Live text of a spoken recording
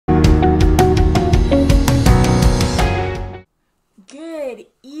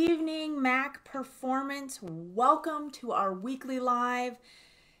Mac Performance. Welcome to our weekly live.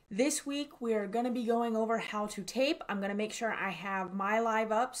 This week we're going to be going over how to tape. I'm going to make sure I have my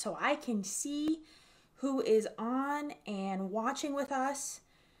live up so I can see who is on and watching with us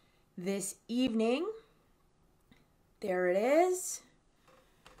this evening. There it is.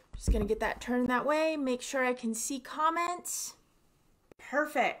 Just going to get that turned that way. Make sure I can see comments.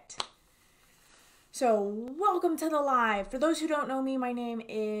 Perfect. So welcome to the live. For those who don't know me, my name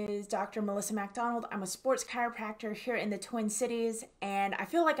is Dr. Melissa MacDonald. I'm a sports chiropractor here in the Twin Cities, and I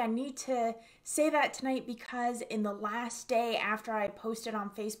feel like I need to say that tonight because in the last day after I posted on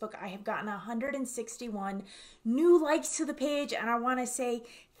Facebook, I have gotten 161 new likes to the page, and I want to say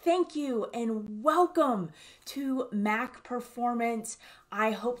thank you and welcome to Mac Performance.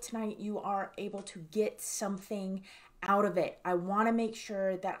 I hope tonight you are able to get something out of it. I want to make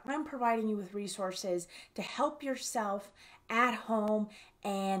sure that I'm providing you with resources to help yourself at home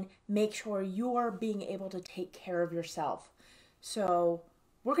and make sure you're being able to take care of yourself. So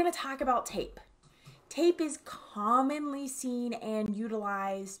we're going to talk about tape. Tape is commonly seen and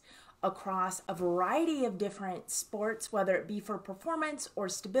utilized across a variety of different sports, whether it be for performance or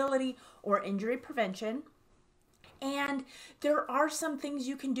stability or injury prevention. And there are some things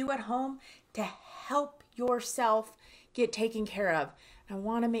you can do at home to help yourself get taken care of. I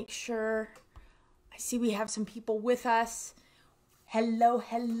want to make sure, I see we have some people with us. Hello,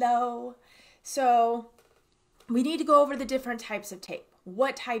 hello. So we need to go over the different types of tape.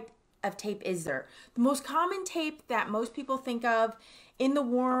 What type of tape is there? The most common tape that most people think of in the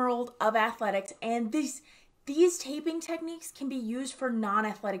world of athletics, and these taping techniques can be used for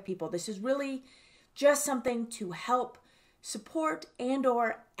non-athletic people. This is really just something to help support and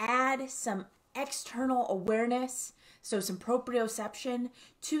or add some external awareness, so some proprioception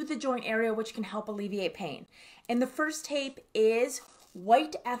to the joint area, which can help alleviate pain. And the first tape is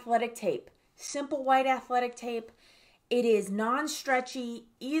white athletic tape, simple white athletic tape. It is non-stretchy,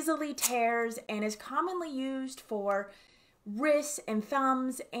 easily tears, and is commonly used for wrists and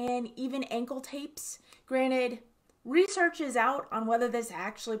thumbs and even ankle tapes. Granted, research is out on whether this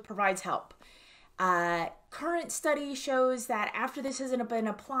actually provides help. Current study shows that after this hasn't been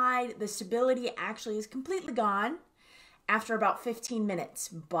applied, the stability actually is completely gone after about 15 minutes.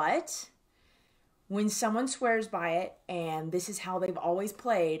 But when someone swears by it, and this is how they've always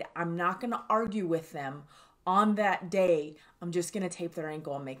played, I'm not going to argue with them on that day. I'm just going to tape their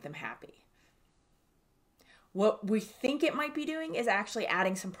ankle and make them happy. What we think it might be doing is actually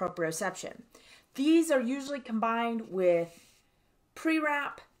adding some proprioception. These are usually combined with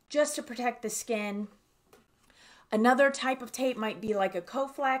pre-wrap, just to protect the skin. Another type of tape might be like a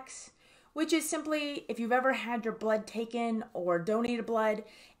Coflex, which is simply, if you've ever had your blood taken or donated blood,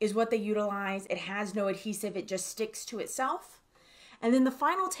 is what they utilize. It has no adhesive, it just sticks to itself. And then the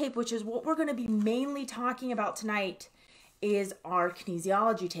final tape, which is what we're going to be mainly talking about tonight, is our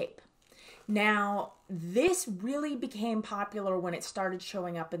kinesiology tape. Now, this really became popular when it started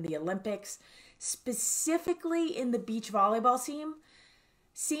showing up in the Olympics, specifically in the beach volleyball scene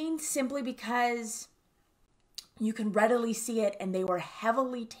simply because you can readily see it, and they were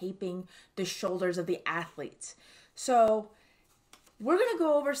heavily taping the shoulders of the athletes. So we're going to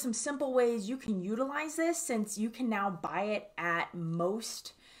go over some simple ways you can utilize this, since you can now buy it at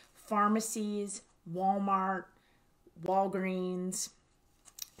most pharmacies, Walmart, Walgreens,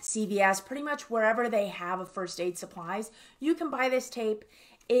 CVS, pretty much wherever they have a first aid supplies. You can buy this tape.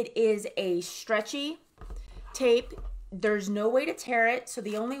 It is a stretchy tape. There's no way to tear it, so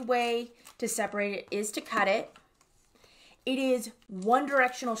the only way to separate it is to cut it. It is one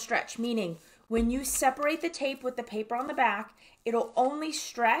directional stretch, meaning when you separate the tape with the paper on the back, it'll only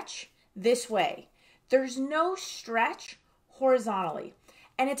stretch this way. There's no stretch horizontally,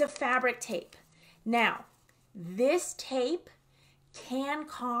 and it's a fabric tape. Now, this tape can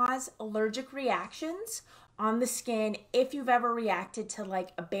cause allergic reactions on the skin if you've ever reacted to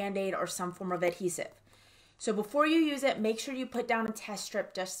like a Band-Aid or some form of adhesive. So before you use it, make sure you put down a test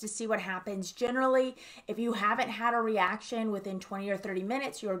strip just to see what happens. Generally, if you haven't had a reaction within 20 or 30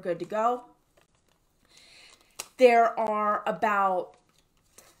 minutes, you're good to go. There are about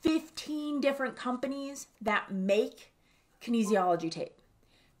 15 different companies that make kinesiology tape.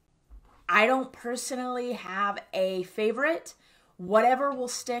 I don't personally have a favorite. Whatever will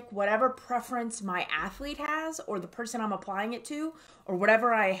stick, whatever preference my athlete has or the person I'm applying it to, or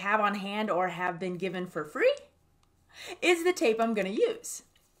whatever I have on hand or have been given for free, is the tape I'm going to use.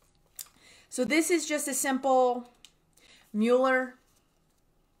 So this is just a simple Mueller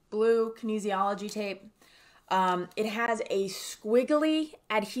blue kinesiology tape. It has a squiggly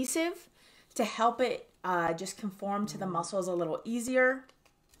adhesive to help it just conform to the muscles a little easier.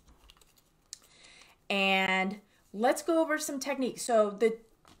 and let's go over some techniques. So the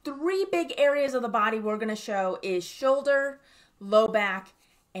 3 big areas of the body we're going to show is shoulder, low back,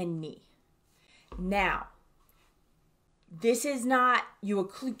 and knee. Now, this is not you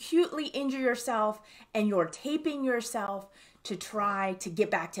acutely injure yourself and you're taping yourself to try to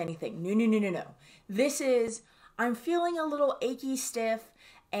get back to anything. No, no, no, no, no. This is, I'm feeling a little achy, stiff,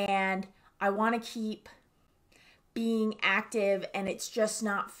 and I want to keep being active and it's just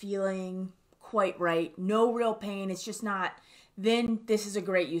not feeling quite right. No real pain. It's just not. Then this is a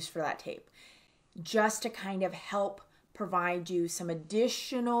great use for that tape. Just to kind of help provide you some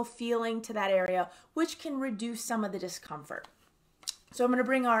additional feeling to that area, which can reduce some of the discomfort. So I'm going to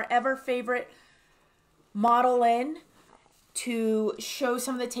bring our ever favorite model in to show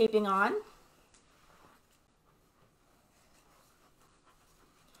some of the taping on.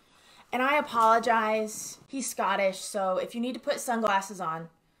 And I apologize, he's Scottish, so if you need to put sunglasses on,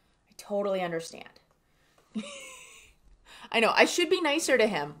 I totally understand. I know, I should be nicer to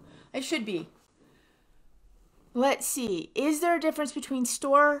him. I should be. Let's see, is there a difference between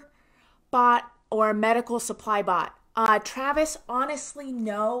store-bought or a medical supply bot? Travis, honestly,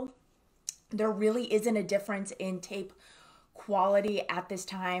 no. There really isn't a difference in tape quality at this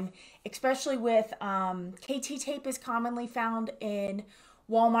time, especially with KT tape is commonly found in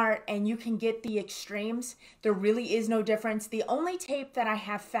Walmart and you can get the extremes. There really is no difference. The only tape that I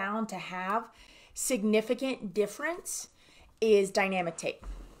have found to have significant difference is dynamic tape.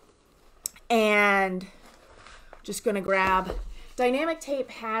 And just going to grab, dynamic tape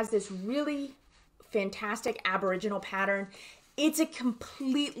has this really fantastic aboriginal pattern. It's a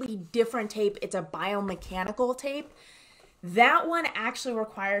completely different tape. It's a biomechanical tape. That one actually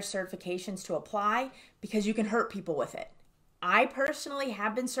requires certifications to apply because you can hurt people with it. I personally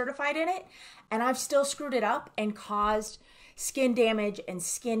have been certified in it and I've still screwed it up and caused skin damage and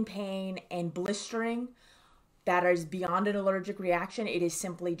skin pain and blistering that is beyond an allergic reaction. It is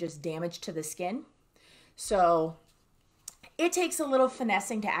simply just damage to the skin. So it takes a little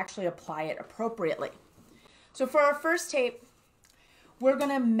finessing to actually apply it appropriately. So for our first tape, we're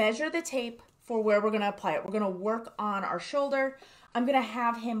going to measure the tape for where we're going to apply it. We're going to work on our shoulder. I'm going to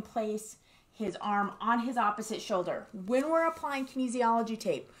have him place his arm on his opposite shoulder. When we're applying kinesiology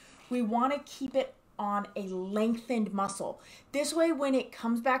tape, we want to keep it on a lengthened muscle. This way, when it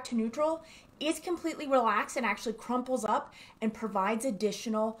comes back to neutral, it's completely relaxed and actually crumples up and provides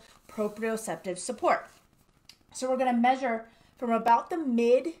additional proprioceptive support. So we're going to measure from about the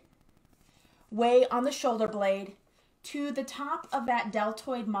midway on the shoulder blade to the top of that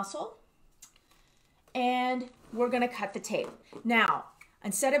deltoid muscle, and we're going to cut the tape. Now,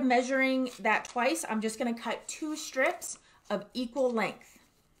 instead of measuring that twice, I'm just going to cut 2 strips of equal length.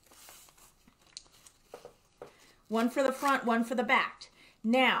 One for the front, one for the back.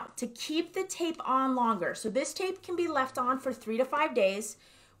 Now, to keep the tape on longer, so this tape can be left on for 3 to 5 days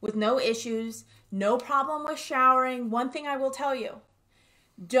with no issues, no problem with showering. One thing I will tell you,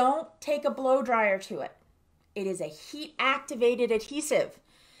 don't take a blow dryer to it. It is a heat-activated adhesive,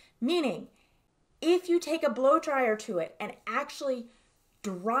 meaning if you take a blow dryer to it and actually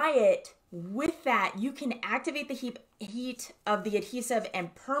dry it with that, you can activate the heat of the adhesive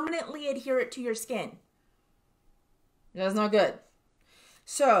and permanently adhere it to your skin. That's not good.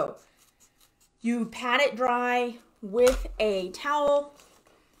 So you pat it dry with a towel.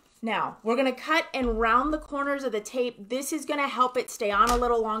 Now we're going to cut and round the corners of the tape. This is going to help it stay on a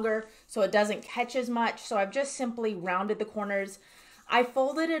little longer so it doesn't catch as much. So I've just simply rounded the corners. I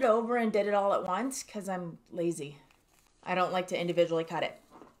folded it over and did it all at once because I'm lazy. I don't like to individually cut it.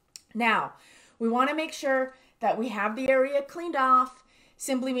 Now, we want to make sure that we have the area cleaned off,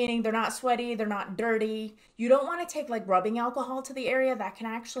 simply meaning they're not sweaty, they're not dirty. You don't want to take like rubbing alcohol to the area. That can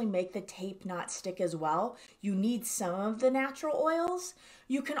actually make the tape not stick as well. You need some of the natural oils.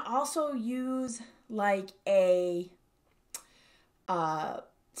 You can also use like a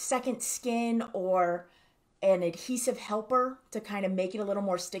second skin or an adhesive helper to kind of make it a little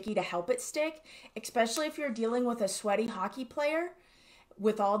more sticky to help it stick, especially if you're dealing with a sweaty hockey player.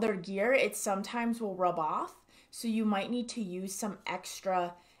 With all their gear, it sometimes will rub off. So you might need to use some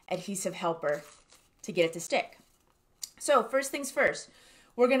extra adhesive helper to get it to stick. So first things first,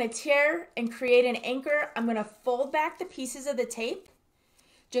 we're going to tear and create an anchor. I'm going to fold back the pieces of the tape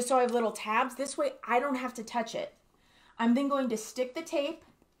just so I have little tabs. This way I don't have to touch it. I'm then going to stick the tape,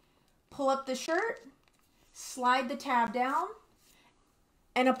 pull up the shirt, slide the tab down,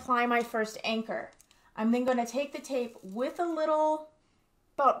 and apply my first anchor. I'm then going to take the tape with a little,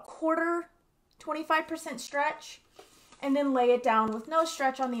 about quarter, 25% stretch, and then lay it down with no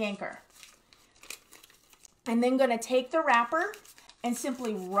stretch on the anchor. I'm then going to take the wrapper and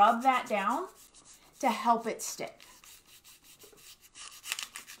simply rub that down to help it stick.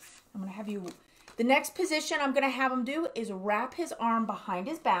 I'm going to have you, the next position I'm going to have him do is wrap his arm behind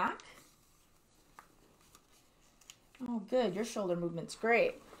his back. Oh, good. Your shoulder movement's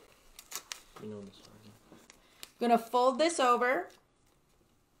great. You know this one. I'm going to fold this over.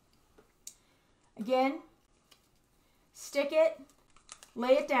 Again, stick it,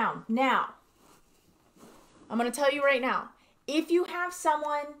 lay it down. Now, I'm going to tell you right now, if you have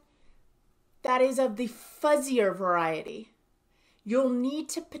someone that is of the fuzzier variety, you'll need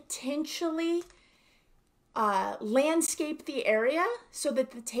to potentially landscape the area so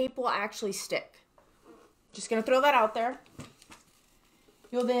that the tape will actually stick. Just going to throw that out there.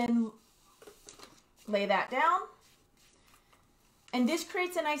 You'll then lay that down. And this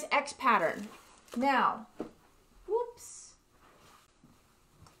creates a nice X pattern. Now, whoops.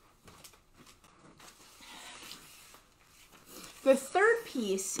 The third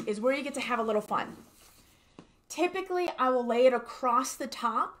piece is where you get to have a little fun. Typically, I will lay it across the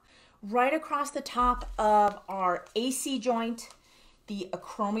top, right across the top of our AC joint, the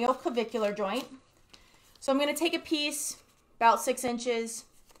acromioclavicular joint. So I'm going to take a piece about 6 inches,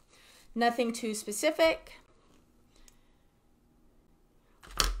 nothing too specific.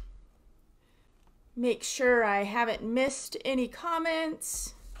 Make sure I haven't missed any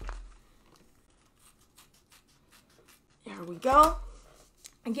comments. There we go.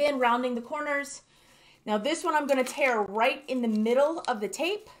 Again, rounding the corners. Now this one I'm going to tear right in the middle of the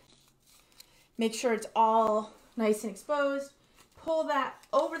tape. Make sure it's all nice and exposed. Pull that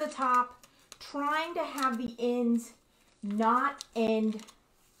over the top, trying to have the ends not end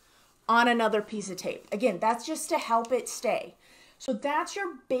on another piece of tape. Again, that's just to help it stay. So that's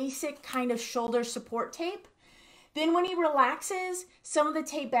your basic kind of shoulder support tape. Then when he relaxes, some of the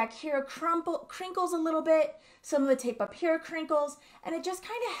tape back here crinkles a little bit, some of the tape up here crinkles, and it just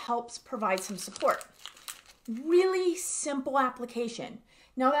kind of helps provide some support. Really simple application.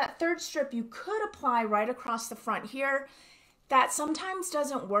 Now that third strip you could apply right across the front here. That sometimes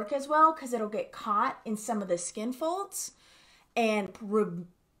doesn't work as well because it'll get caught in some of the skin folds and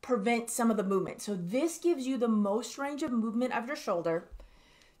prevent some of the movement. So this gives you the most range of movement of your shoulder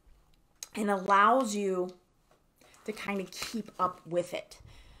and allows you to kind of keep up with it.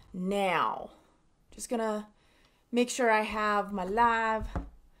 Now, just gonna make sure I have my live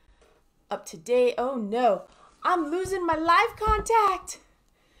up to date. Oh no, I'm losing my live contact.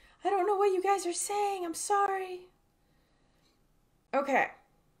 I don't know what you guys are saying. I'm sorry. Okay.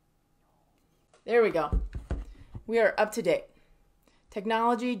 There we go. We are up to date.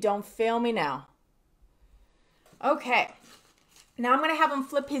 Technology, don't fail me now. Okay. Now I'm going to have him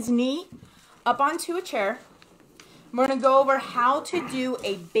flip his knee up onto a chair. We're going to go over how to do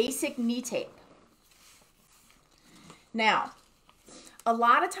a basic knee tape. Now, a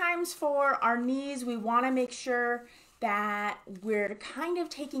lot of times for our knees, we want to make sure that we're kind of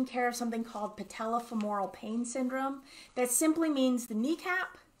taking care of something called patellofemoral pain syndrome. That simply means the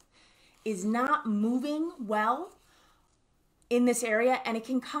kneecap is not moving well in this area, and it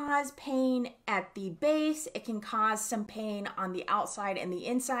can cause pain at the base. It can cause some pain on the outside and the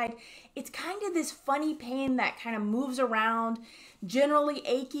inside. It's kind of this funny pain that kind of moves around, generally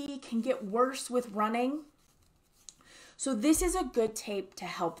achy, can get worse with running. So this is a good tape to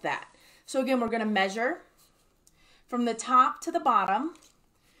help that. So again, we're going to measure from the top to the bottom.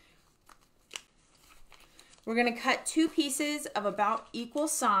 We're going to cut 2 pieces of about equal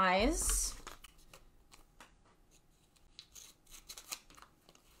size.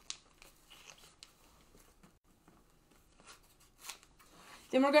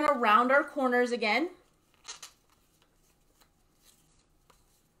 Then we're going to round our corners again.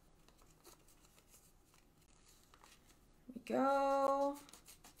 There we go.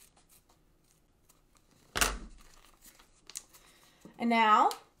 And now,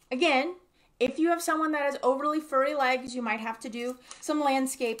 again, if you have someone that has overly furry legs, you might have to do some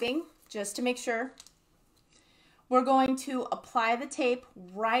landscaping just to make sure. We're going to apply the tape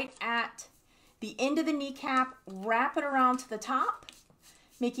right at the end of the kneecap, wrap it around to the top,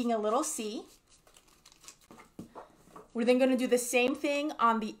 making a little C. We're then going to do the same thing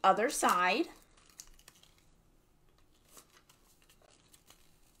on the other side.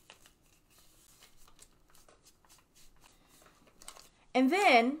 And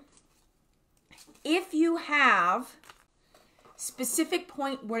then, if you have specific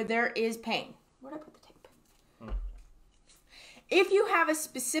point where there is pain, where did I put the tape? If you have a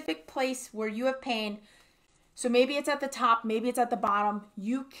specific place where you have pain, so maybe it's at the top, maybe it's at the bottom,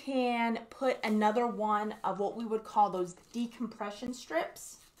 you can put another one of what we would call those decompression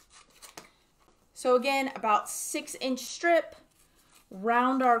strips. So again, about 6-inch strip,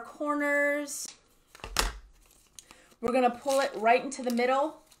 round our corners. We're going to pull it right into the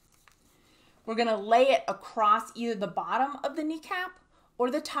middle. We're going to lay it across either the bottom of the kneecap or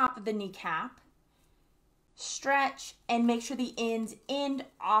the top of the kneecap. Stretch and make sure the ends end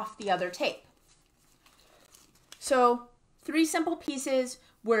off the other tape. So 3 simple pieces.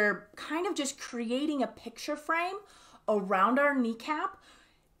 We're kind of just creating a picture frame around our kneecap.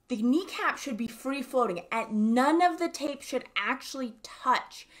 The kneecap should be free floating, and none of the tape should actually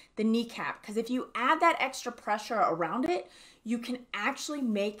touch the kneecap, because if you add that extra pressure around it, you can actually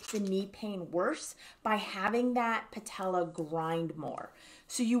make the knee pain worse by having that patella grind more.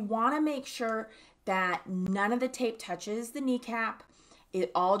 So you want to make sure that none of the tape touches the kneecap.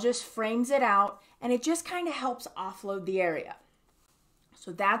 It all just frames it out, and it just kind of helps offload the area.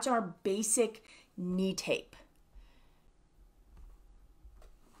 So that's our basic knee tape.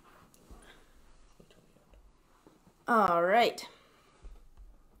 All right.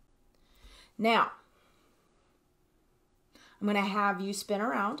 Now, I'm going to have you spin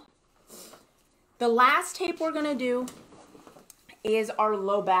around. The last tape we're going to do is our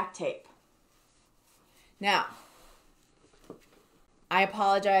low back tape. Now, I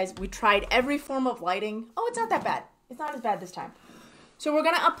apologize. We tried every form of lighting. Oh, it's not that bad. It's not as bad this time. So we're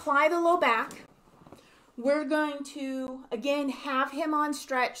going to apply the low back. We're going to, again, have him on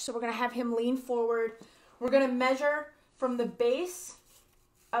stretch. So we're going to have him lean forward. We're going to measure from the base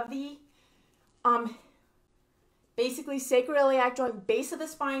of the, basically sacroiliac joint, base of the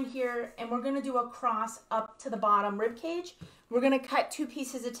spine here, and we're going to do a cross up to the bottom rib cage. We're going to cut 2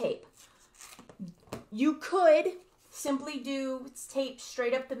 pieces of tape. You could simply do tape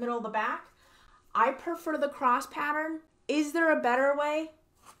straight up the middle of the back. I prefer the cross pattern. Is there a better way?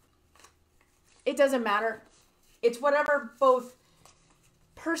 It doesn't matter. It's whatever both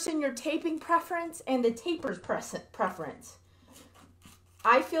person you're taping preference and the taper's preference.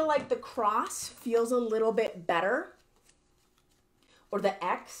 I feel like the cross feels a little bit better, or the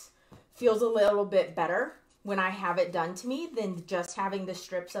X feels a little bit better when I have it done to me than just having the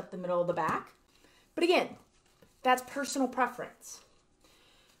strips up the middle of the back. But again, that's personal preference.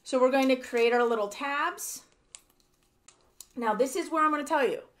 So we're going to create our little tabs. Now this is where I'm going to tell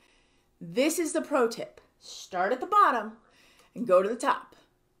you, this is the pro tip. Start at the bottom and go to the top,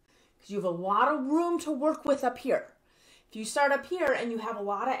 because you have a lot of room to work with up here. If you start up here and you have a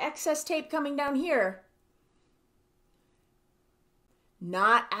lot of excess tape coming down here,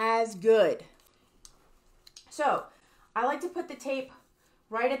 not as good. So I like to put the tape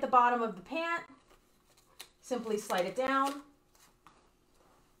right at the bottom of the pant. Simply slide it down,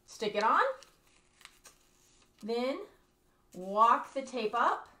 stick it on, then walk the tape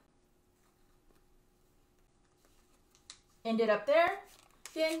up, end it up there,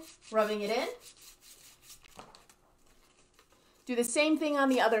 then rubbing it in. Do the same thing on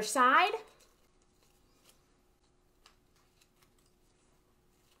the other side.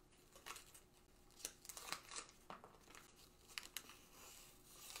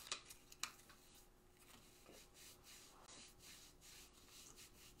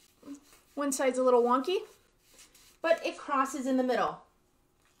 One side's a little wonky, but it crosses in the middle.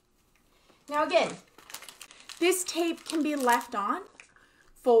 Now again, this tape can be left on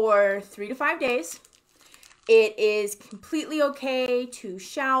for 3 to 5 days. It is completely okay to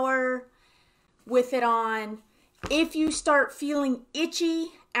shower with it on. If you start feeling itchy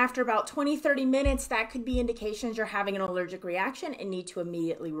after about 20-30 minutes, that could be indications you're having an allergic reaction and need to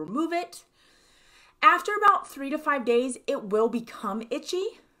immediately remove it. After about 3 to 5 days, it will become itchy,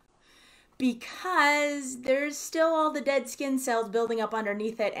 because there's still all the dead skin cells building up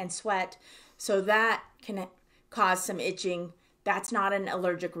underneath it and sweat, so that can cause some itching. That's not an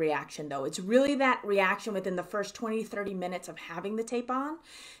allergic reaction though. It's really that reaction within the first 20-30 minutes of having the tape on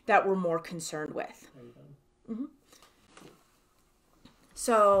that we're more concerned with. Mm-hmm.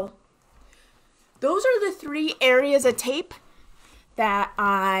 So those are the 3 areas of tape that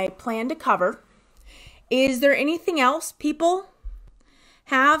I plan to cover. Is there anything else people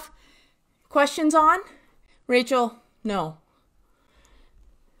have questions on? Rachel, no.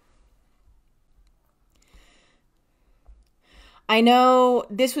 I know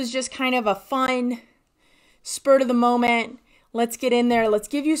this was just kind of a fun spurt of the moment. Let's get in there. Let's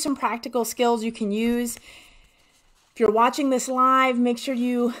give you some practical skills you can use. If you're watching this live, make sure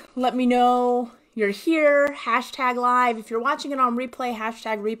you let me know you're here. #live. If you're watching it on replay,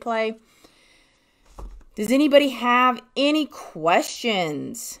 #replay. Does anybody have any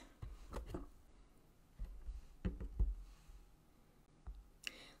questions?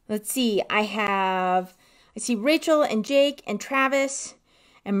 Let's see. I see Rachel and Jake and Travis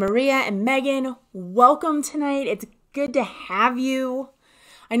and Maria and Megan. Welcome tonight. It's good to have you.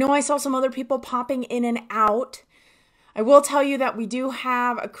 I know I saw some other people popping in and out. I will tell you that we do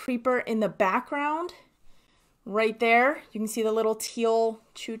have a creeper in the background right there. You can see the little teal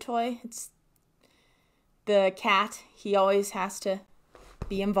chew toy. It's the cat. He always has to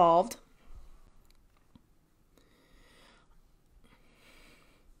be involved.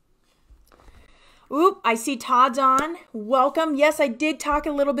 Oop, I see Todd's on. Welcome. Yes, I did talk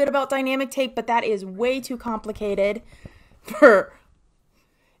a little bit about dynamic tape, but that is way too complicated for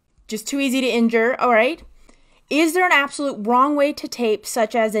just too easy to injure. All right. Is there an absolute wrong way to tape,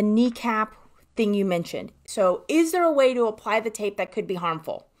 such as a kneecap thing you mentioned? So is there a way to apply the tape that could be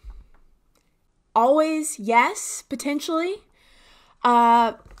harmful? Always, yes, potentially.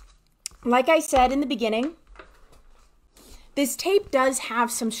 Like I said in the beginning, this tape does have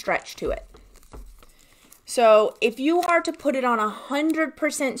some stretch to it. So if you are to put it on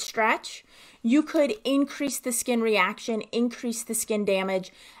 100% stretch, you could increase the skin reaction, increase the skin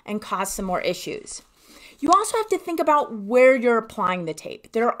damage, and cause some more issues. You also have to think about where you're applying the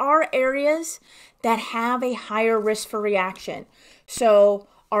tape. There are areas that have a higher risk for reaction. So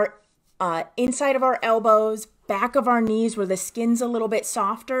our inside of our elbows, back of our knees where the skin's a little bit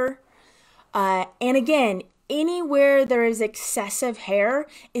softer. And again, anywhere there is excessive hair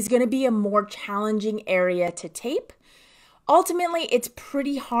is going to be a more challenging area to tape. Ultimately, it's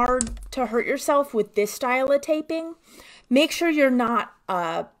pretty hard to hurt yourself with this style of taping. Make sure you're not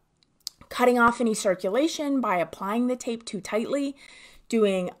cutting off any circulation by applying the tape too tightly.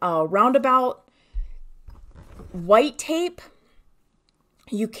 Doing a roundabout white tape,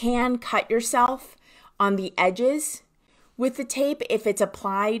 you can cut yourself on the edges with the tape if it's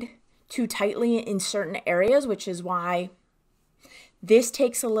applied too tightly in certain areas, which is why this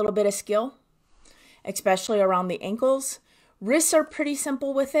takes a little bit of skill, especially around the ankles. Wrists are pretty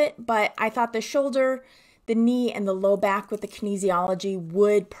simple with it, but I thought the shoulder, the knee, and the low back with the kinesiology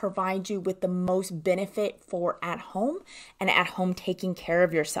would provide you with the most benefit for at home and at home taking care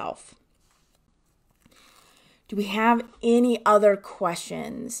of yourself. Do we have any other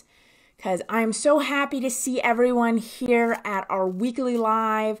questions? Because I'm so happy to see everyone here at our weekly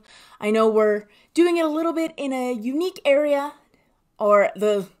live. I know we're doing it a little bit in a unique area, or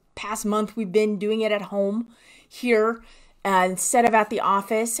the past month we've been doing it at home here instead of at the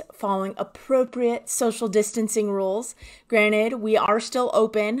office, following appropriate social distancing rules. Granted, we are still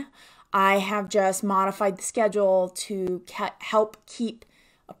open. I have just modified the schedule to help keep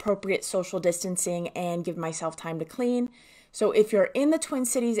appropriate social distancing and give myself time to clean. So if you're in the Twin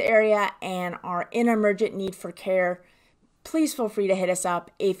Cities area and are in emergent need for care, please feel free to hit us up.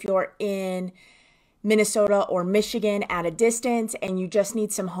 If you're in Minnesota or Michigan at a distance and you just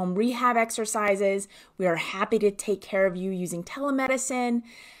need some home rehab exercises, we are happy to take care of you using telemedicine.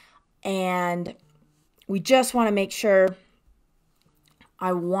 And we just want to make sure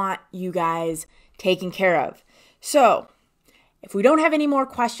I want you guys taken care of. So if we don't have any more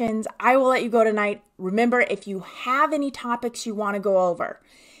questions, I will let you go tonight. Remember, if you have any topics you want to go over,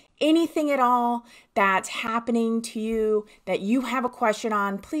 anything at all that's happening to you that you have a question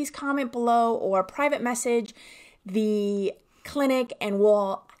on, please comment below or private message the clinic and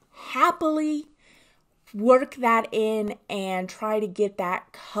we'll happily work that in and try to get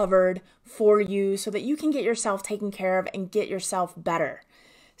that covered for you so that you can get yourself taken care of and get yourself better.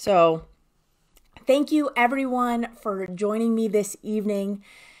 So thank you everyone for joining me this evening,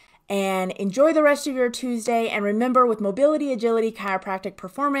 and enjoy the rest of your Tuesday. And remember, with Mobility, Agility, Chiropractic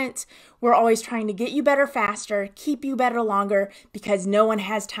Performance, we're always trying to get you better faster, keep you better longer, because no one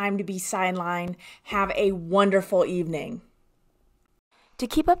has time to be sidelined. Have a wonderful evening. To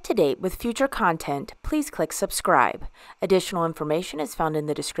keep up to date with future content, please click subscribe. Additional information is found in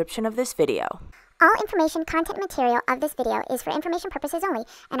the description of this video. All information, content, and material of this video is for information purposes only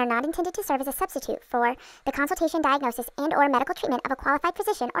and are not intended to serve as a substitute for the consultation, diagnosis, and/or medical treatment of a qualified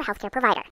physician or healthcare provider.